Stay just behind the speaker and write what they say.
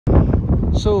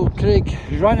So, Craig,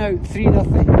 you ran out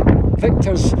 3-0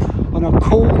 victors on a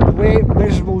cold, wet,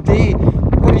 miserable day.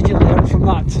 What did you learn from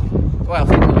that? Well, I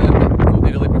think we learned that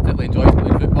nobody really particularly enjoys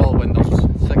playing football when there's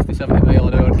 60-70 mile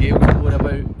an hour gales going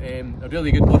about. A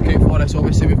really good workout for us.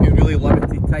 Obviously we've got really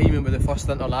limited time, and with the first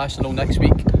international next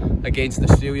week against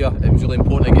Australia, it was really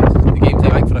important to get the game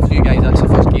time. I think for a few guys that's the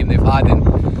first game they've had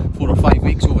in 4 or 5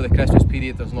 weeks over the Christmas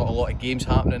period. There's not a lot of games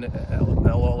happening at a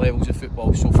lot of levels of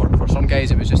football, so for some guys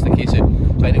it was just a case of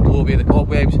trying to blow away the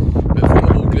cobwebs, but for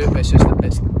the whole group it's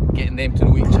getting them to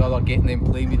know each other, getting them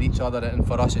playing with each other, and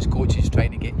for us as coaches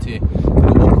trying to get to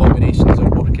know what combinations are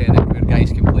working and where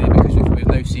guys can play, because we've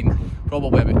now seen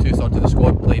probably about 2/3 of the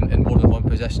squad playing in more than one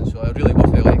position, so a really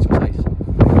worthwhile exercise.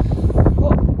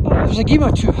 It was a game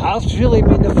of two halves really. I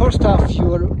mean, the first half you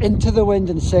were into the wind,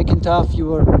 and the second half you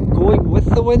were going with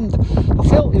the wind. I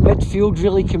felt the midfield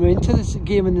really came into this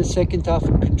game in the second half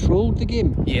and controlled the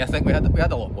game. Yeah, I think we had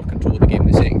a lot more control of the game in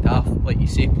the second half. Like you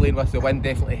say, playing with the wind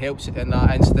definitely helps in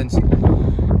that instance.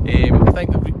 I think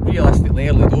realistically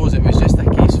early doors it was just a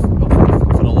case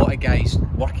for a lot of guys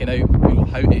working out,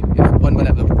 how to, if 1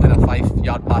 minute they were playing a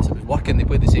 5-yard pass, it was working, they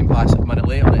played the same pass a minute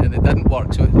later and it didn't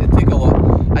work, so it took a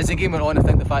lot. As the game went on, I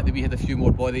think the fact that we had a few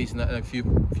more bodies and a few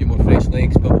more fresh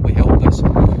legs probably helped us,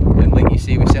 and like you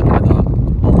say, we certainly had a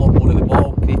lot more of the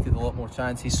ball, created a lot more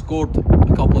chances, scored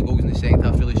a couple of goals in the second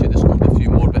half, really should have scored a few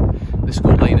more, but the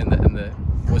scoreline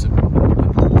wasn't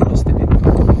for us today.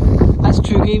 That's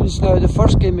 2 games now. The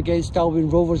first game against Albion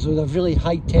Rovers was a really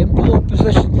high tempo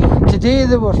opposition. Today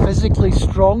they were physically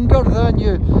stronger than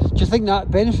you. Do you think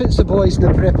that benefits the boys in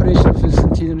the preparation for the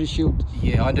Centenary Shield?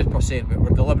 Yeah, 100%. We're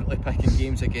deliberately picking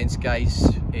games against guys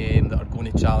that are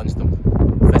going to challenge them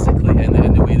physically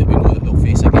in the way that we know that they'll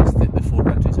face against the 4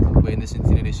 countries that will play in the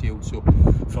Centenary Shield. So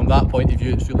from that point of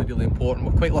view, it's really, really important.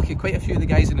 We're quite lucky, quite a few of the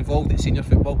guys are involved at senior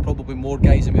football, probably more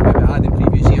guys than we've ever had in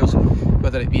previous years,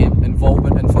 whether it be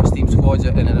involvement in first team squads,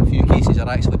 and in a few cases are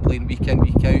actually playing week in,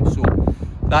 week out. So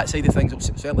that side of things will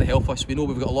certainly help us. We know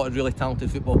we've got a lot of really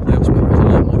talented football players, but there's a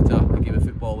lot more to a game of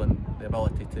football and the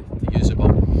ability to use the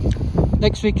ball.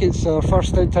 Next week it's our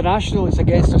first international, it's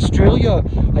against Australia.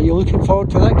 Are you looking forward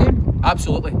to that game?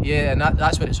 Absolutely, yeah, and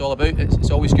that's what it's all about.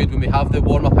 It's always good when we have the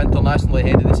warm-up international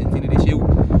ahead of the Centenary Shield.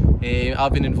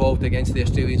 I've been involved against the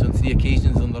Australians on 3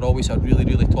 occasions, and they're always a really,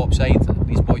 really top side.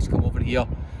 These boys come over here.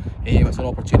 It's an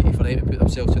opportunity for them to put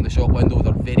themselves in the shop window.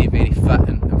 They're very, very fit,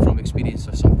 and from experience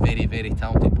they're some very, very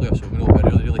talented players, so we know it'll be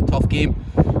a really, really tough game,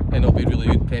 and it'll be really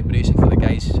good preparation for the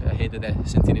guys ahead of the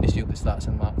Centenary Shield that starts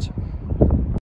in March.